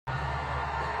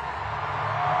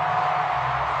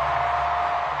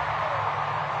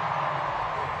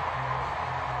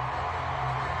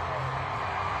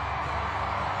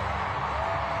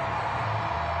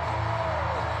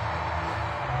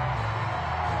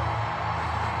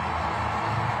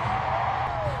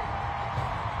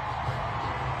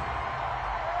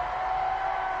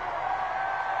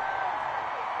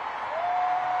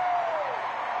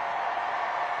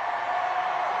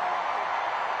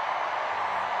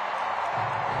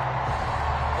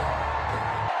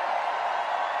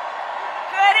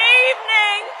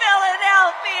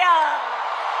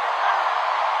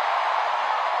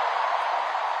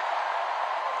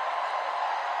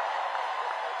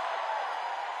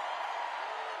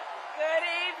Good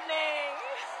evening.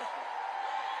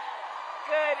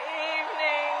 Good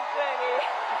evening. Good evening.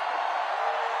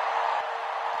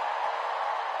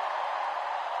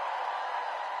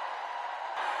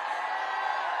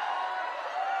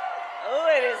 Oh,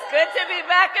 it is good to be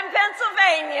back in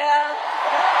Pennsylvania.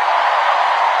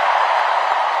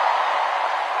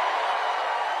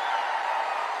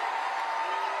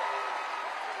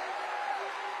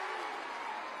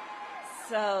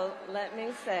 So let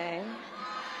me say,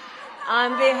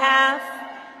 on behalf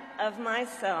of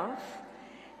myself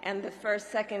and the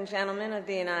first second gentleman of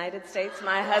the United States,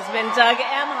 my husband, Doug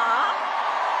Emhoff,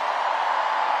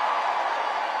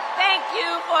 thank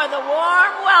you for the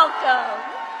warm welcome.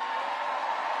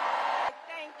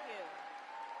 Thank you.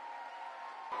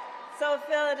 So,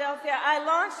 Philadelphia, I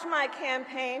launched my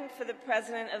campaign for the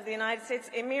President of the United States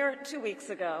a mere 2 weeks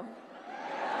ago.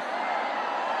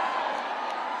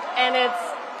 And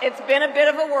it's been a bit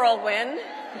of a whirlwind.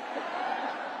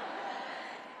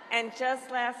 And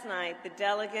just last night, the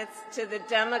delegates to the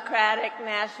Democratic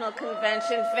National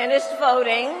Convention finished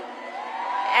voting.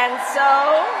 And so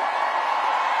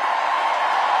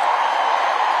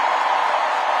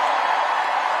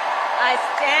I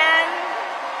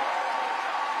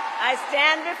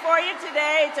stand before you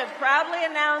today to proudly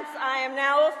announce I am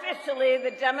now officially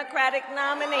the Democratic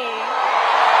nominee